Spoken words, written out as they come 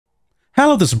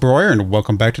Hello, this is Broyar, and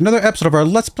welcome back to another episode of our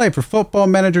Let's Play for Football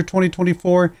Manager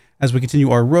 2024 as we continue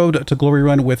our road to glory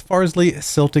run with FARSLEY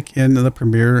CELTIC in the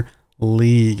Premier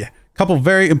League. Couple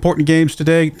very important games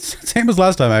today, same as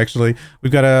last time actually.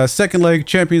 We've got a second leg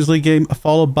Champions League game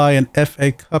followed by an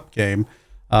FA Cup game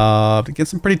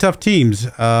against some pretty tough teams.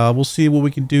 We'll see what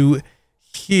we can do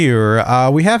here.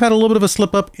 We have had a little bit of a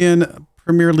slip up in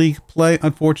Premier League play,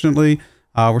 unfortunately.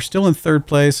 We're still in third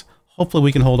place. Hopefully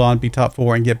we can hold on, be top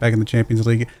four, and get back in the Champions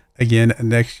League again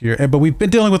next year. But we've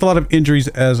been dealing with a lot of injuries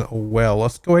as well.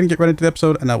 Let's go ahead and get right into the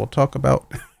episode, and I will talk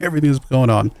about everything that's going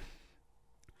on.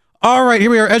 All right, here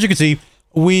we are. As you can see,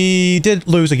 we did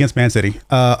lose against Man City.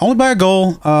 Only by a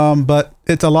goal, but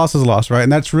it's a loss is a loss, right?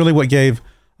 And that's really what gave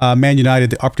Man United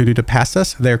the opportunity to pass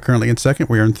us. They're currently in second.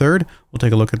 We are in third. We'll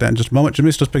take a look at that in just a moment.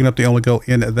 Jimmy's just picking up the only goal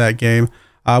in that game.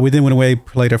 We then went away,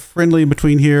 played a friendly in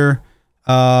between here.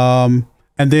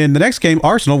 And then the next game,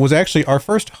 Arsenal, was actually our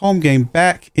first home game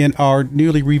back in our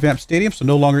newly revamped stadium, so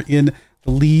no longer in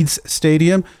the Leeds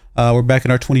Stadium. We're back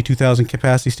in our 22,000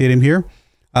 capacity stadium here.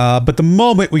 But the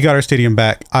moment we got our stadium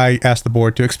back, I asked the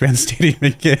board to expand the stadium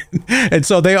again. And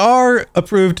so they are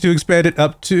approved to expand it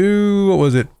up to, what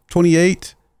was it,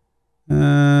 28?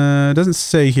 It doesn't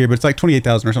say here, but it's like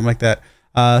 28,000 or something like that.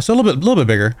 So a little bit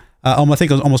bigger. I think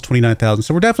it was almost 29,000.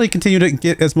 So we're definitely continuing to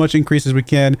get as much increase as we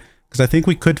can, because I think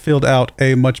we could fill out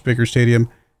a much bigger stadium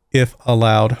if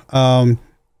allowed.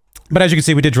 But as you can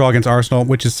see, we did draw against Arsenal,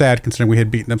 which is sad considering we had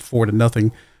beaten them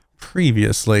 4-0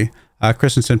 previously.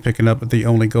 Christensen picking up the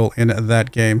only goal in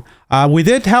that game. We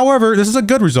did, however, this is a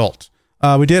good result.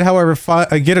 We did, however,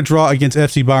 get a draw against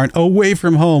FC Bayern away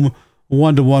from home,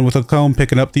 1-1, with Lacombe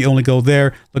picking up the only goal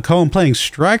there. Lacombe playing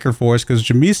striker for us because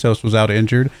Jamistos was out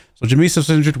injured. So Jamistos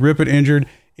injured, Rippet injured.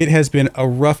 It has been a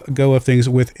rough go of things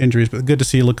with injuries, but good to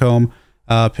see Lacombe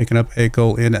picking up a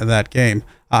goal in that game.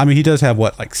 I mean, he does have,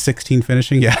 what, like 16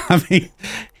 finishing? Yeah, I mean,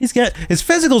 he's got, his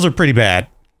physicals are pretty bad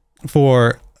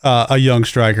for a young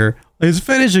striker. His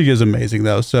finishing is amazing,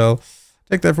 though, so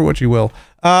take that for what you will.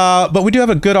 But we do have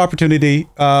a good opportunity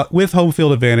with home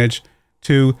field advantage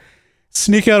to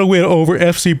sneak out a win over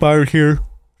FC Bayern here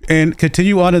and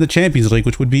continue on in the Champions League,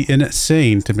 which would be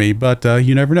insane to me, but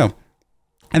you never know.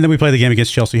 And then we play the game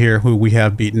against Chelsea here, who we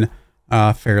have beaten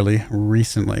fairly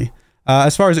recently.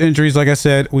 As far as injuries, like I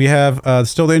said, we have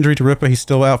still the injury to Ripa. He's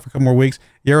still out for a couple more weeks.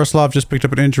 Yaroslav just picked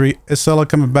up an injury. Isela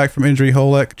coming back from injury.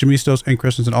 Holek, Jamistos, and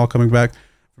Christensen all coming back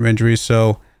from injuries.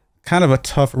 So kind of a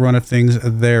tough run of things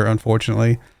there,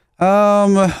 unfortunately.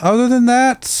 Other than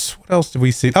that, what else did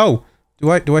we see? Oh, do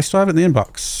I still have it in the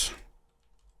inbox?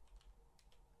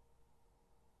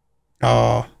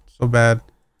 Oh, so bad.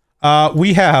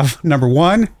 We have number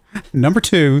 1, number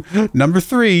 2, number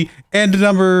 3, and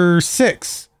number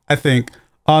 6, I think,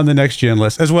 on the next gen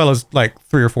list, as well as like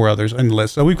 3 or 4 others on the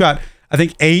list. So we've got, I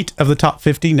think, 8 of the top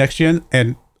 50 next gen,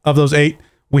 and of those 8,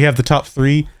 we have the top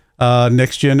 3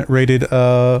 next gen rated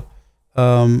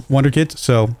Wonder Kids.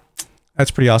 So that's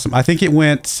pretty awesome. I think it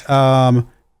went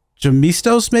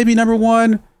Jamistos maybe number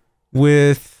 1,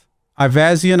 with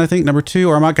Ivazian, I think, number 2,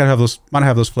 or I might have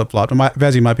those flip-flopped.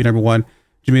 Ivazian might be number 1.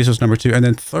 Jamistos number 2, and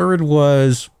then third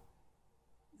was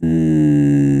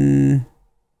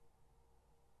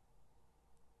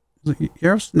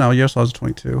Yaroslav's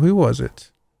 22. Who was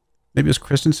it? Maybe it was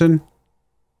Christensen.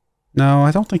 No, I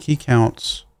don't think he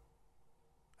counts.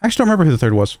 I actually don't remember who the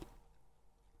third was.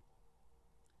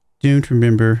 Don't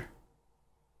remember.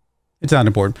 It's on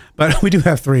the board, but we do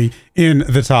have 3 in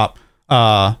the top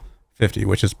 50,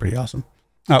 which is pretty awesome.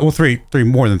 Well, three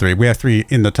more than 3. We have 3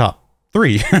 in the top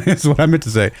 3 is what I meant to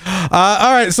say.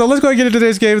 All right, so let's go and get into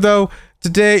today's game, though.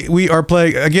 Today, we are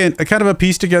playing, again, a kind of a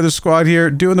piece-together squad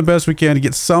here, doing the best we can to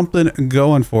get something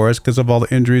going for us because of all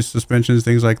the injuries, suspensions,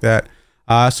 things like that.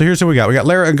 So here's what we got. We got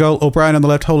Lara and goal, O'Brien on the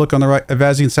left, Holek on the right,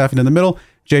 Avazi and Safin in the middle,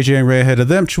 JJ and Ray ahead of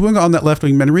them, Chewunga on that left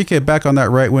wing, Manrique back on that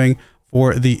right wing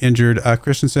for the injured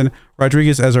Christensen,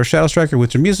 Rodriguez as our shadow striker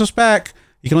with Jamistos back.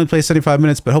 He can only play 75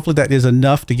 minutes, but hopefully that is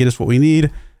enough to get us what we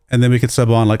need. And then we could sub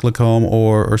on like Lacombe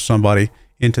or somebody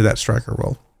into that striker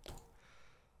role.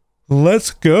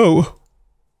 Let's go.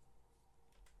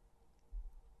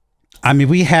 I mean,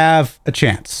 we have a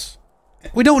chance.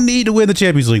 We don't need to win the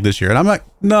Champions League this year, and I'm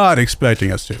not expecting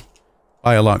us to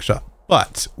by a long shot.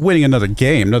 But winning another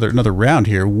game, another round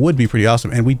here would be pretty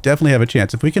awesome, and we definitely have a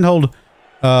chance. If we can hold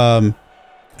FC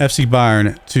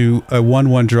Bayern to a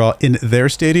 1-1 draw in their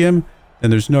stadium, then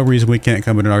there's no reason we can't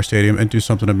come into our stadium and do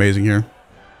something amazing here.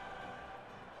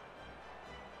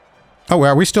 Oh,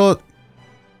 are we still...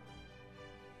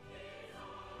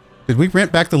 Did we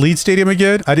rent back the Leeds Stadium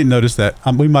again? I didn't notice that.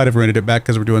 We might have rented it back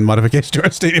because we're doing modifications to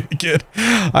our stadium again.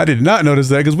 I did not notice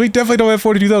that because we definitely don't have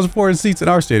 42,400 seats in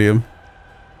our stadium.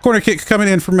 Corner kick coming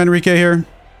in from Enrique here.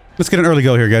 Let's get an early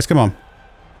goal here, guys. Come on.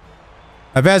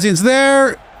 Avazian's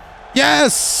there.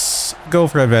 Yes! Go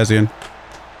for Avazian.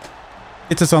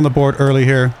 Gets us on the board early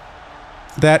here.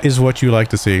 That is what you like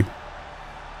to see.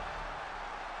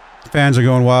 Fans are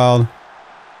going wild.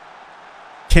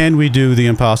 Can we do the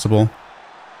impossible?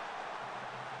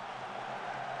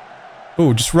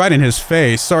 Oh, just right in his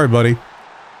face. Sorry, buddy.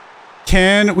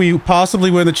 Can we possibly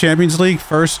win the Champions League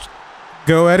first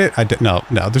go at it? No,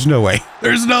 there's no way.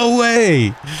 There's no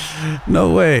way.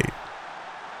 No way.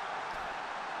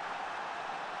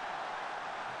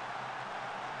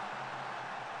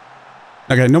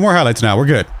 Okay, no more highlights now. We're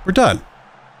good. We're done.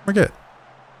 We're good.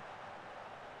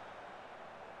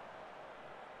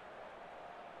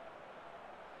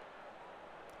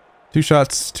 Two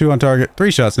shots, 2 on target. 3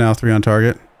 shots now, 3 on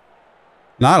target.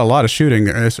 Not a lot of shooting.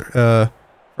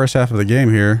 First half of the game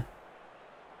here.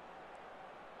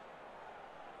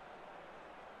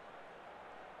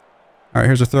 All right,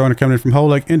 here's a throw-in coming in from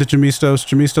Holek into Gemistos.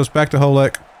 Gemistos back to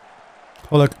Holek.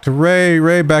 Holek to Ray.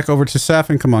 Ray back over to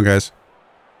Safin. Come on, guys.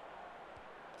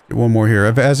 Get one more here.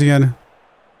 Avazian.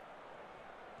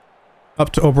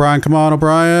 Up to O'Brien. Come on,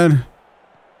 O'Brien.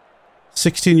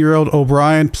 16-year-old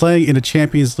O'Brien playing in a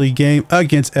Champions League game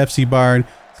against FC Bayern.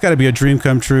 It's got to be a dream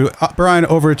come true. O'Brien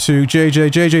over to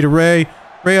JJ. JJ to Ray.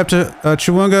 Ray up to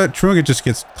Chewunga. Chewunga just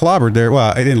gets clobbered there.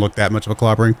 Well, it didn't look that much of a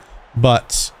clobbering,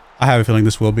 but I have a feeling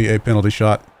this will be a penalty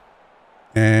shot.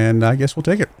 And I guess we'll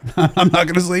take it. I'm not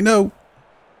going to say no.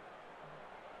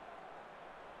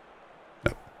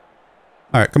 No.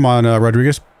 All right, come on,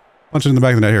 Rodriguez. Punch it in the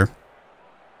back of the net here.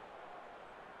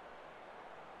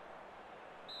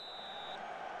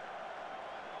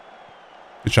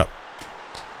 Good shot.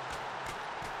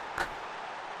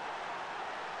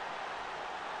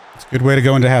 It's a good way to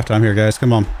go into halftime here, guys.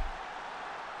 Come on.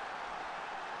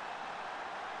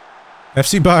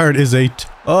 FC Bayern is a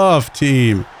tough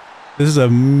team. This is a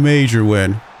major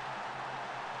win.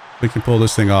 We can pull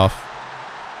this thing off.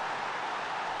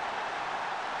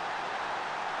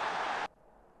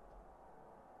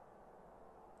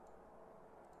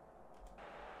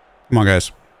 Come on,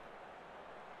 guys.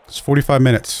 It's 45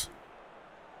 minutes.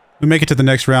 We make it to the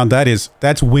next round.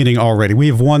 That's winning already. We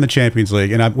have won the Champions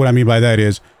League. And what I mean by that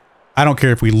is, I don't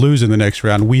care if we lose in the next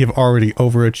round. We have already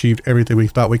overachieved everything we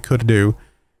thought we could do.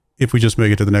 If we just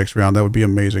make it to the next round, that would be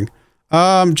amazing.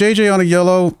 JJ on a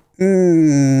yellow.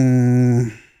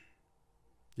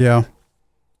 Yeah.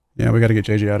 Yeah, we got to get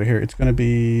JJ out of here. It's going to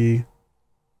be...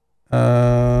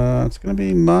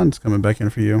 Mun's coming back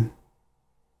in for you.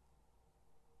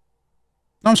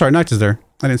 No, I'm sorry. Knights is there.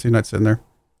 I didn't see Knights sitting there.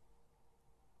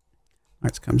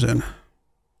 Knights comes in.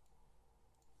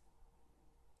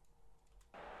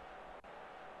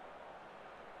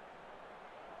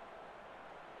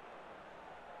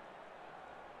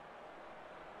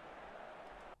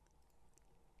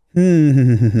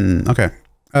 Okay.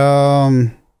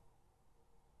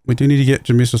 We do need to get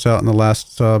Gemistos out in the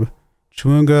last sub.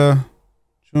 Chewunga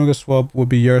swap would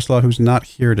be Yaroslav, who's not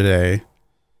here today.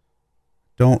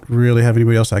 Don't really have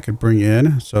anybody else I could bring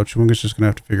in, so Chewunga's just gonna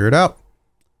have to figure it out.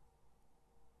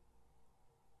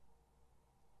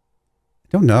 I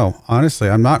don't know. Honestly,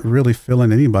 I'm not really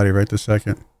feeling anybody right this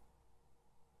second.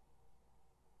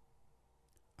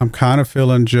 I'm kind of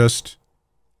feeling just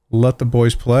let the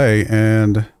boys play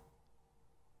and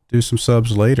do some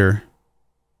subs later.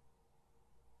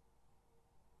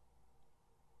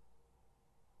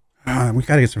 We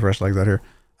gotta get some fresh legs out here.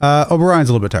 O'Brien's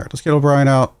a little bit tired. Let's get O'Brien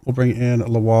out. We'll bring in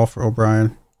Lawal for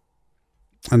O'Brien.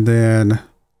 And then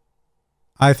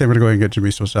I think we're gonna go ahead and get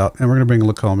Gemistos out. And we're gonna bring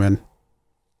Lacombe in.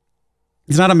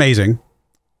 He's not amazing,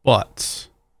 but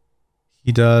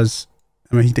he does.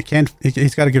 I mean,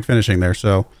 he's got a good finishing there,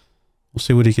 so we'll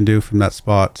see what he can do from that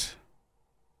spot.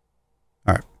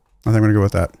 All right, I think I'm gonna go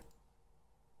with that.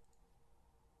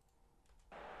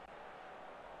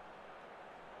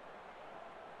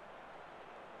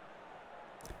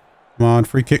 Come on,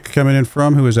 free kick coming in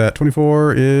from, who is that?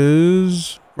 24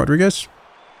 is Rodriguez.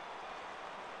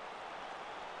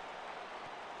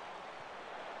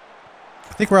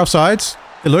 I think we're offsides.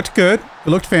 It looked good. It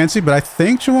looked fancy, but I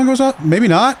think Chewunga was up. Maybe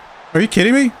not. Are you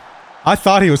kidding me? I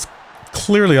thought he was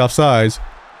clearly offsides.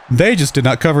 They just did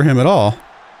not cover him at all.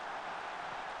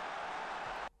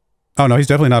 Oh no, he's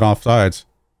definitely not offsides.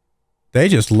 They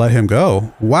just let him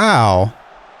go. Wow.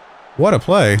 What a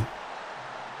play.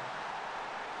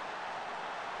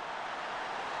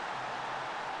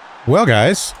 Well,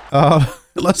 guys,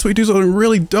 unless we do something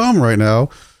really dumb right now,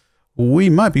 we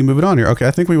might be moving on here. Okay,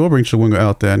 I think we will bring Chawunga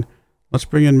out then. Let's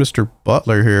bring in Mr.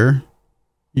 Butler here.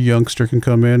 Youngster can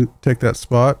come in, take that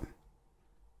spot.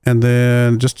 And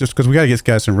then just because we got to get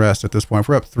guys some rest at this point. If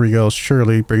we're up 3 goals,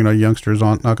 surely bringing our youngsters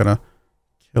on not going to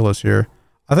kill us here.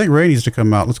 I think Ray needs to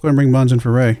come out. Let's go ahead and bring Munz in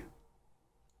for Ray.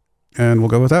 And we'll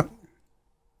go with that.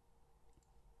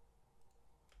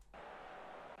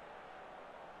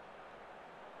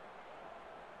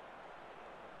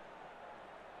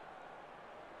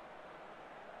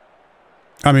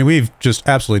 I mean, we've just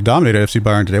absolutely dominated FC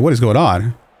Bayern today. What is going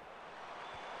on?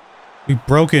 We've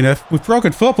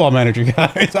broken Football Manager,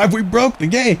 guys. We broke the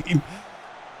game.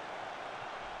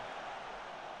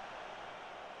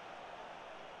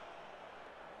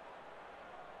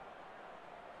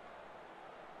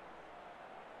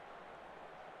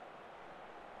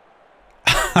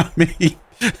 I mean,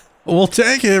 we'll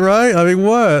take it, right? I mean,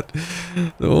 what?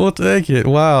 We'll take it.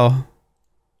 Wow.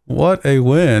 What a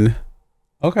win.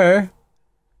 Okay.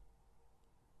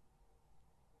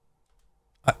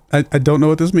 I don't know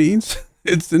what this means.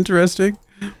 It's interesting.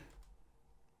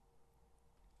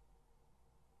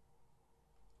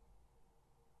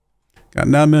 Got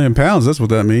 9 million pounds. That's what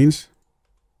that means.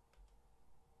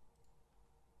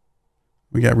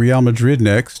 We got Real Madrid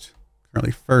next.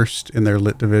 Currently first in their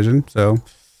lit division. So,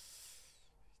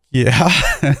 yeah,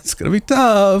 it's going to be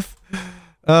tough.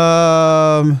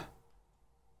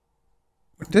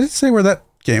 Did it say where that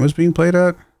game was being played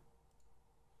at?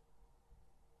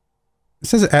 It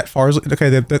says at FARSLEY.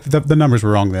 Okay, the numbers were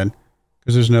wrong then,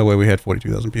 because there's no way we had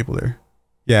 42,000 people there.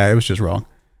 Yeah, it was just wrong.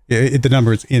 The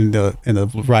numbers in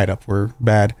the write-up were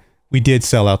bad. We did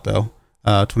sell out though.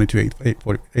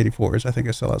 22,884 I think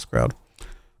a sellout crowd.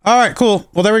 All right, cool.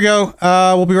 Well, there we go.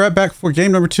 We'll be right back for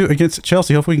game number 2 against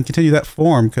Chelsea. Hopefully we can continue that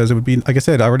form, because it would be, like I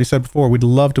said, I already said before, we'd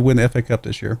love to win the FA Cup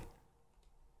this year.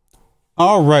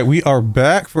 All right, we are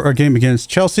back for our game against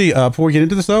Chelsea. Before we get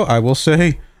into this though, I will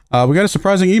say, we got a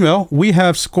surprising email. We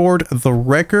have scored the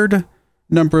record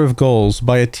number of goals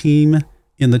by a team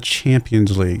in the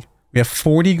Champions League. We have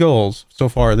 40 goals so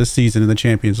far this season in the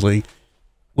Champions League,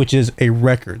 which is a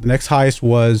record. The next highest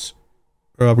was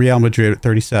Real Madrid at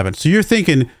 37. So you're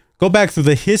thinking, go back through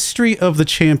the history of the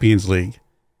Champions League,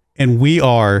 and we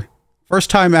are, first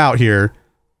time out here,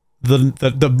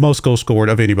 the most goals scored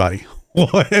of anybody.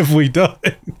 What have we done?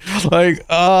 Like,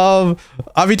 I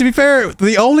mean, to be fair,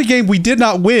 the only game we did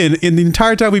not win in the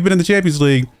entire time we've been in the Champions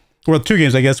League, well, 2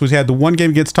 games, I guess, was had the 1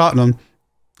 game against Tottenham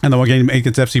and the 1 game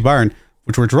against FC Bayern,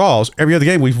 which were draws. Every other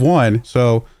game we've won.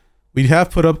 So we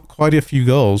have put up quite a few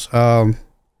goals.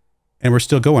 And we're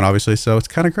still going, obviously. So it's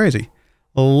kind of crazy.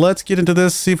 Let's get into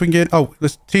this. See if we can get, oh,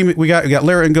 this team, we got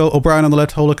Lara and Go, O'Brien on the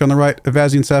left, Holick on the right,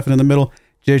 Avazi and Safin in the middle.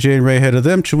 JJ and Ray ahead of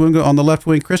them. Chawunga on the left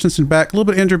wing. Christensen back. A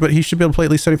little bit injured, but he should be able to play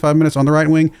at least 75 minutes on the right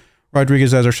wing.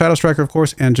 Rodriguez as our shadow striker, of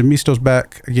course. And Jamisto's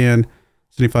back again.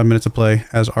 75 minutes of play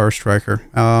as our striker.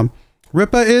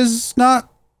 Ripa is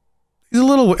not... He's a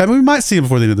little... I mean, we might see him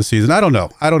before the end of the season. I don't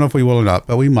know. I don't know if we will or not,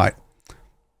 but we might.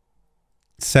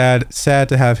 Sad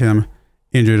to have him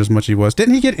injured as much as he was.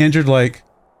 Didn't he get injured like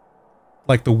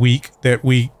the week that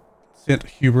we sent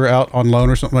Huber out on loan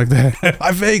or something like that?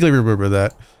 I vaguely remember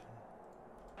that.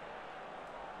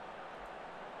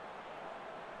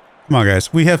 Come on,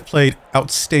 guys. We have played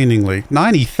outstandingly.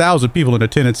 90,000 people in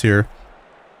attendance here.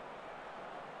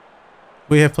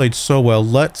 We have played so well.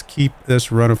 Let's keep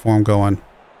this run of form going.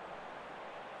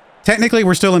 Technically,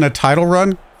 we're still in a title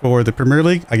run for the Premier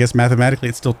League. I guess mathematically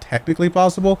it's still technically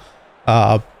possible,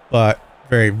 but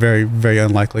very, very, very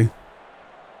unlikely.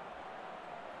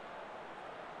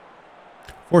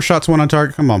 4 shots, 1 on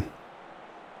target. Come on.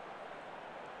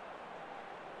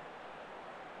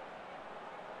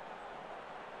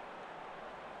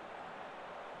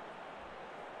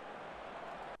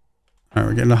 All right,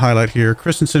 we're getting a highlight here.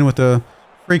 Christensen with the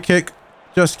free kick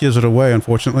just gives it away,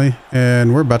 unfortunately.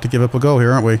 And we're about to give up a goal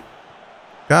here, aren't we?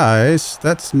 Guys,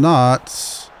 that's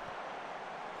not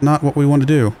what we want to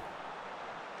do.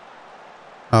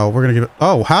 Oh, we're going to give it...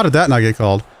 Oh, how did that not get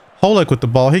called? Holick with the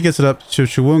ball. He gets it up to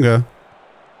Chawunga.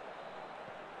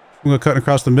 Chawunga cutting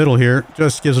across the middle here.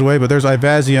 Just gives it away, but there's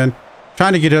Ivazian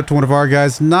trying to get it up to one of our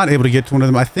guys. Not able to get to one of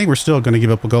them. I think we're still going to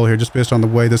give up a goal here just based on the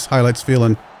way this highlight's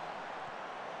feeling.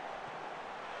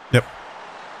 Yep.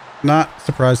 Not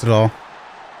surprised at all.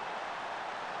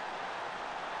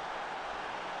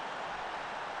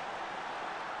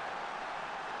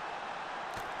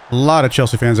 A lot of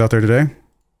Chelsea fans out there today.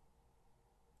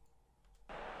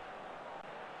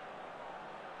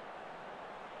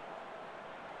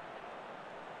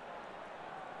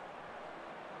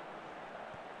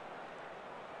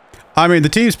 I mean, the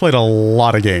team's played a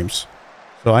lot of games.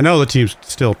 So I know the team's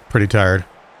still pretty tired.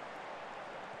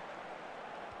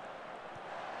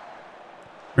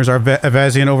 There's our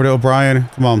Avazian over to O'Brien.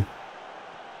 Come on.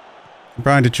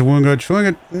 O'Brien to Chewunga.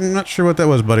 Chewunga, I'm not sure what that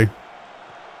was, buddy.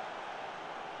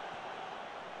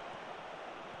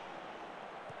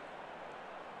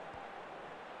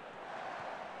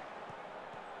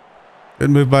 Good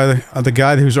move by the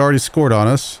guy who's already scored on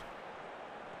us.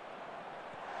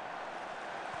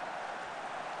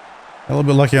 A little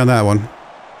bit lucky on that one.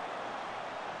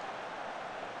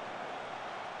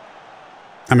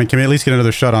 I mean, can we at least get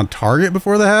another shot on target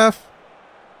before the half?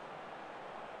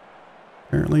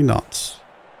 Apparently not.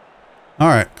 All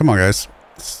right, come on, guys.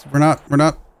 It's not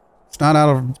out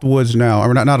of the woods now.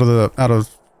 We're not out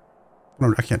of.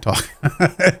 I can't talk.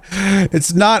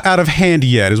 It's not out of hand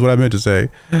yet, is what I meant to say.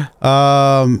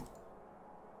 Yeah,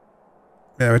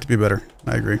 we have to be better.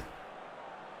 I agree.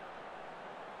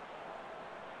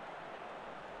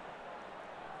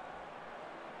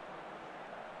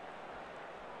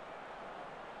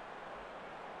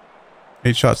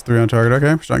 Eight shots, 3 on target.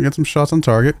 Okay, we're starting to get some shots on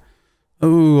target.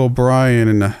 Oh, O'Brien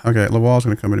and okay, Lawal's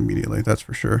going to come in immediately. That's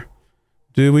for sure.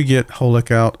 Do we get Holick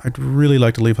out? I'd really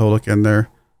like to leave Holick in there.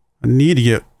 I need to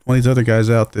get one of these other guys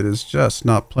out that is just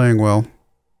not playing well.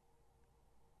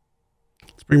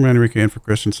 Let's bring Manrique in for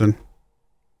Christensen.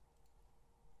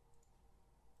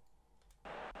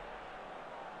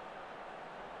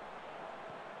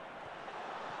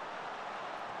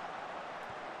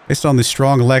 Based on the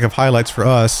strong lack of highlights for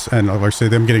us, and obviously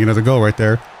them getting another goal right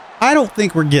there, I don't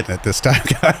think we're getting it this time,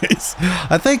 guys.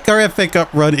 I think our FA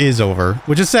Cup run is over,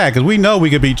 which is sad because we know we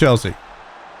could beat Chelsea.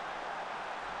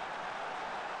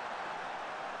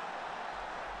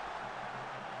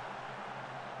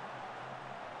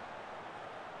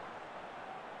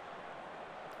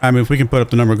 I mean, if we can put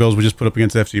up the number of goals we just put up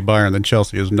against FC Bayern, then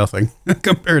Chelsea is nothing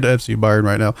compared to FC Bayern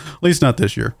right now. At least not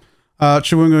this year.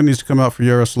 Chewunga needs to come out for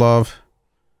Yaroslav.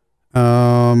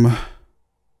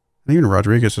 Even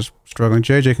Rodriguez is struggling.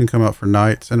 JJ can come out for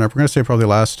Knights. And we're going to say probably the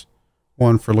last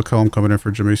one for Lacombe coming in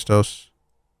for Gemistos.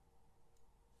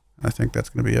 I think that's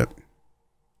going to be it.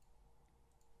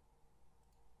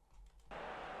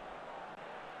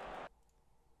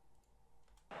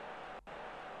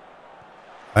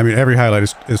 I mean, every highlight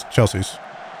is Chelsea's.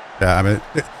 Yeah, I mean,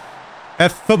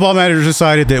 Football Manager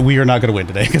decided that we are not going to win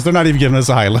today because they're not even giving us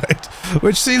a highlight,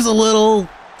 which seems a little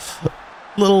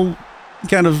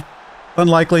kind of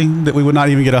unlikely that we would not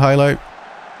even get a highlight.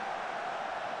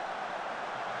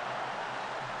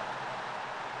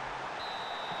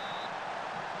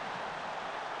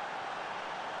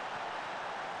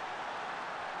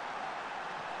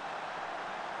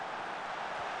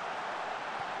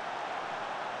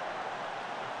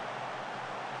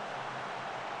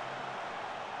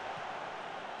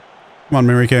 Come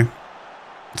on, Manrique.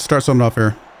 Let's start something off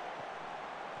here.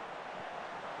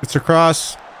 It's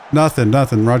across. Nothing.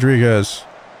 Rodriguez.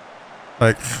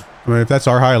 Like, I mean, if that's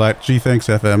our highlight, gee, thanks,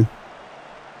 FM.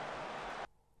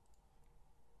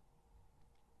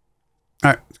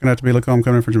 Alright, it's going to have to be Lacombe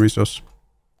coming in for Gemistos.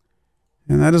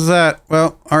 And that is that.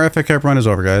 Well, our FA Cup run is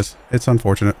over, guys. It's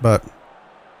unfortunate, but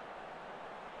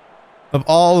of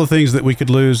all the things that we could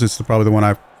lose, it's probably the one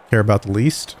I care about the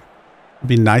least. It'd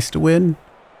be nice to win.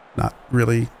 Not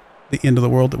really the end of the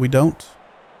world that we don't.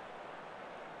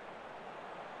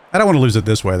 I don't want to lose it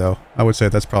this way, though. I would say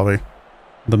that's probably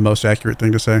the most accurate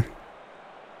thing to say.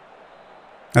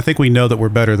 I think we know that we're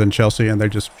better than Chelsea, and they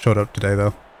just showed up today,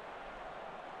 though.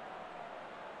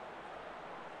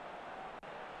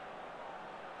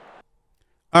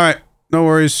 All right, no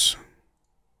worries.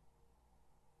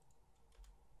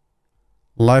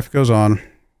 Life goes on.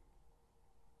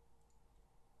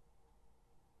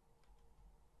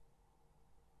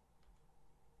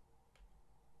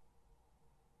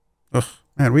 Ugh,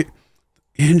 man,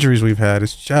 injuries we've had,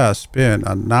 it's just been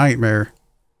a nightmare.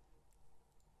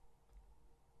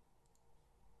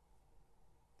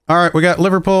 All right, we got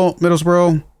Liverpool, Middlesbrough,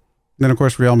 and then of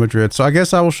course Real Madrid. So I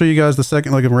guess I will show you guys the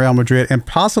second leg of Real Madrid and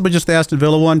possibly just the Aston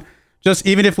Villa one. Just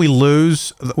even if we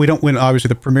lose, we don't win obviously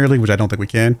the Premier League, which I don't think we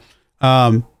can.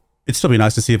 It'd still be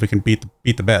nice to see if we can beat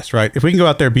the best, right? If we can go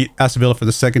out there and beat Aston Villa for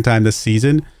the second time this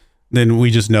season, then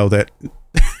we just know that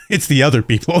it's the other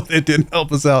people that didn't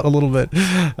help us out a little bit.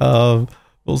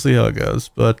 We'll see how it goes,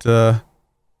 but I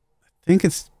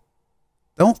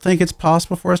don't think it's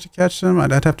possible for us to catch them.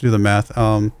 I'd have to do the math.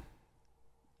 I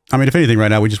mean, if anything, right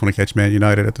now we just want to catch Man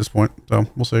United at this point, so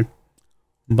we'll see.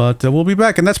 But we'll be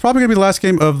back, and that's probably gonna be the last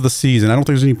game of the season. I don't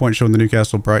think there's any point showing the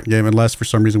Newcastle Brighton game unless for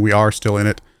some reason we are still in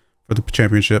it for the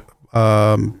championship,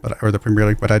 or the Premier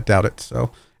League, but I doubt it.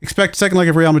 So expect second leg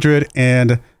of Real Madrid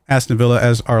and Aston Villa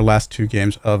as our last two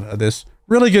games of this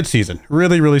really good season.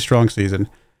 Really, really strong season.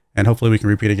 and hopefully we can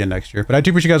repeat again next year. But I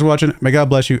do appreciate you guys watching. May God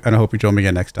bless you, and I hope you join me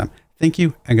again next time. Thank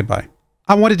you, and goodbye.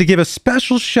 I wanted to give a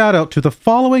special shout out to the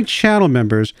following channel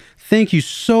members. Thank you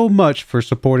so much for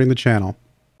supporting the channel.